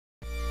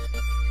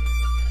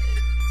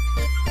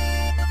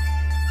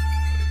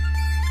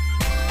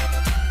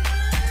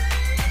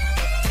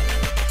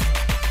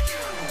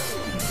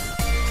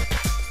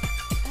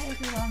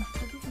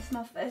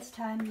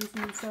time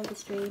using the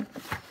Sodastream.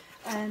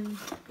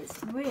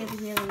 It's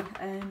really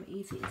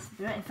easy.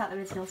 In fact,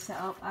 there is no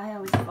setup. I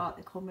always thought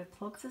they come with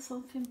plugs or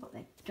something, but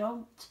they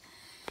don't.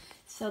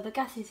 So the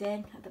gas is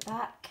in at the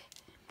back.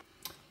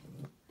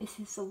 This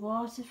is the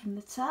water from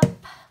the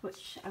tap,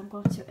 which I'm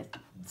going to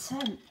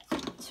attempt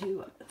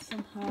to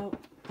somehow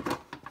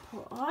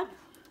put on.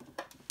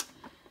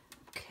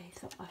 Okay,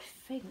 so I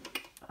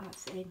think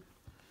that's in.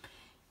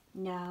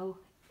 Now,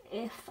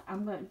 if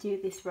I'm going to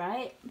do this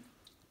right,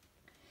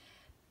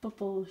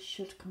 bubbles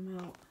should come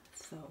out.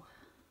 So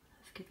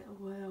let's give it a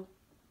whirl.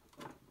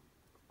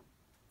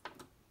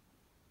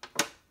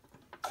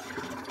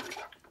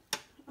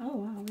 Oh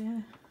wow,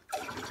 yeah.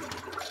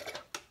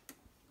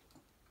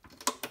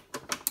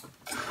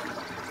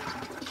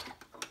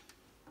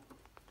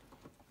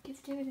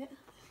 Keeps doing it.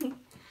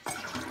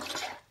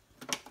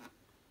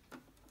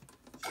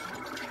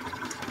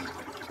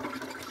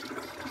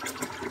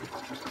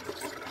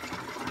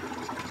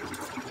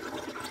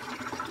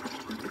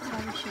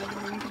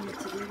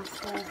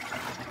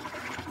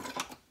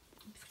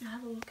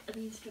 Have a look at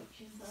the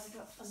instructions that I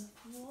got on the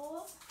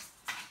floor.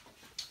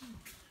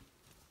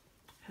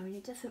 I mean,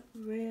 it doesn't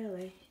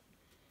really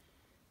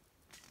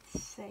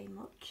say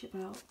much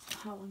about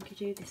how long you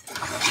do this for.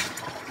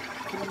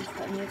 If anyone's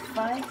got any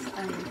advice, I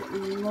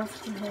would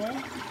love to hear.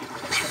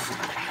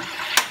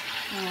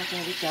 Oh,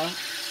 there we go.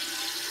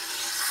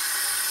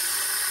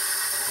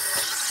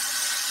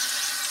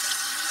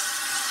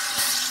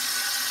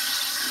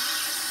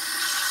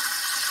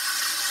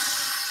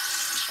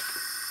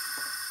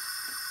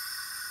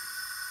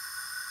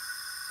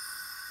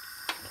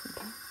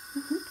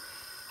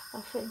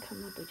 I think I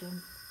might be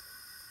done.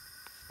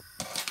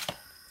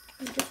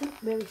 It doesn't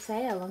really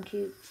say how long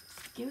you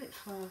do it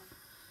for,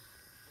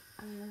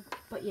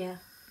 but yeah,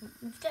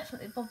 there's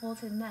definitely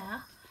bubbles in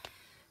there.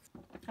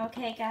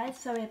 Okay guys,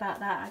 sorry about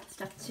that, I just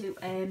have to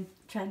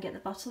try and get the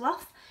bottle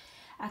off.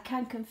 I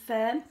can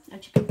confirm,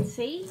 as you can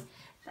see,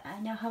 that I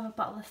now have a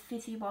bottle of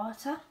fizzy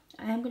water.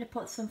 I am going to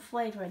put some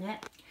flavour in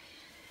it.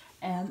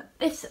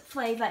 This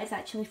flavour is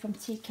actually from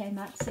TK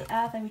Maxx. They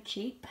are very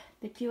cheap.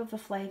 They do other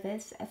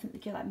flavours. I think they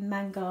do like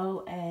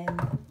mango,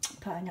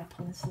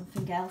 pineapple and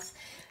something else.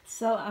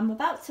 So I'm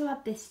about to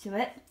add this to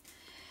it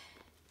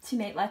to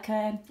make like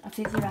a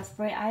fizzy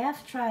raspberry. I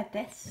have tried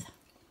this.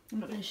 I'm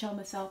not going to show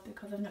myself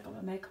because I've not got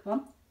my makeup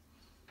on.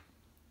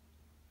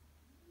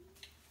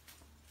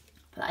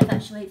 But it's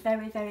actually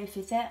very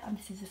fizzy, and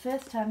this is the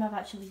first time I've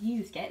actually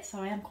used it, so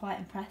I am quite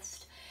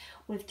impressed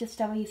with just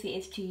how easy it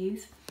is to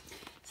use.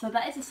 So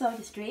that is a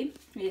Sodastream.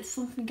 It's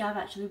something I've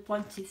actually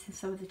wanted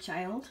since I was a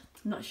child.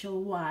 I'm not sure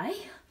why,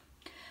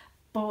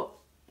 but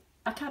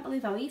I can't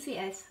believe how easy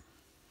it is.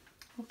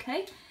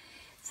 Okay,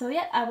 so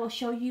yeah, I will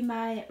show you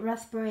my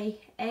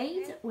raspberry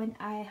aid when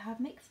I have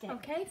mixed it.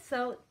 Okay,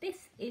 so this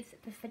is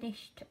the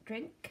finished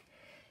drink.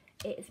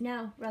 It is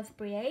now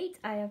raspberry aid.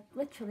 I have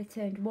literally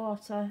turned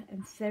water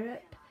and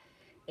syrup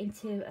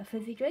into a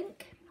fizzy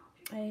drink.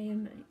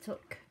 It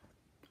took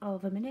all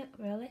of a minute,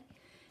 really.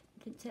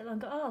 It didn't take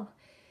long at all.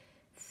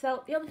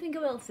 So the only thing I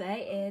will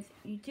say is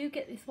you do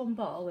get this one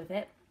bottle with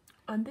it,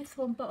 and this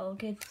one bottle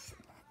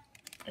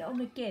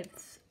only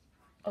gives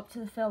up to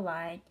the fill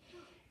line.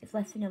 It's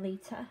less than a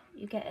litre.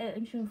 You get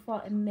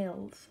 140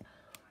 mils,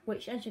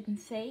 which, as you can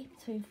see,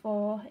 between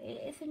 4,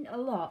 it isn't a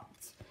lot.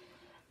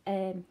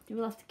 You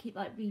will have to keep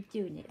like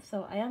redoing it.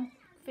 So I am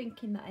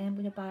thinking that I am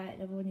going to buy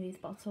another one of these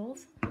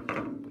bottles,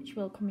 which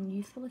will come in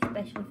useful,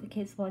 especially if the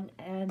kids want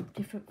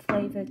different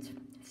flavoured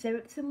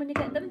syrups when you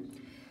get them.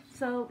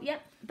 So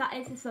yep, that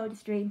is the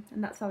Sodastream,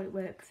 and that's how it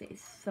works. It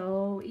is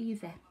so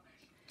easy.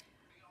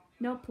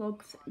 No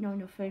plugs, no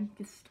nothing.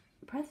 Just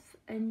press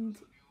and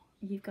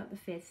you've got the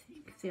fizz.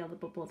 You can see all the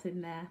bubbles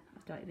in there. I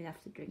don't even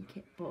have to drink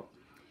it, but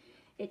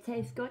it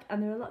tastes good,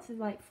 and there are lots of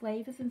like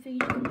flavours and things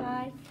you can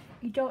buy.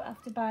 You don't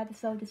have to buy the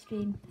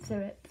Sodastream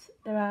syrups.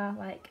 There are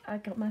like, I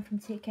got mine from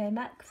TK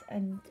Maxx,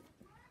 and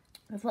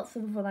there's lots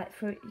of other like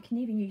fruit. You can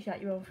even use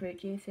like your own fruit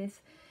juices,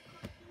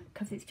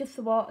 because it's just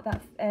the water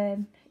that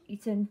you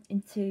turn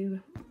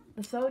into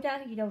the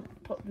soda. You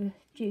don't put the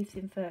juice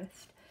in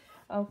first.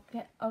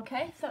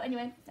 Okay, so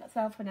anyway, that's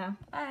all for now.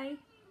 Bye.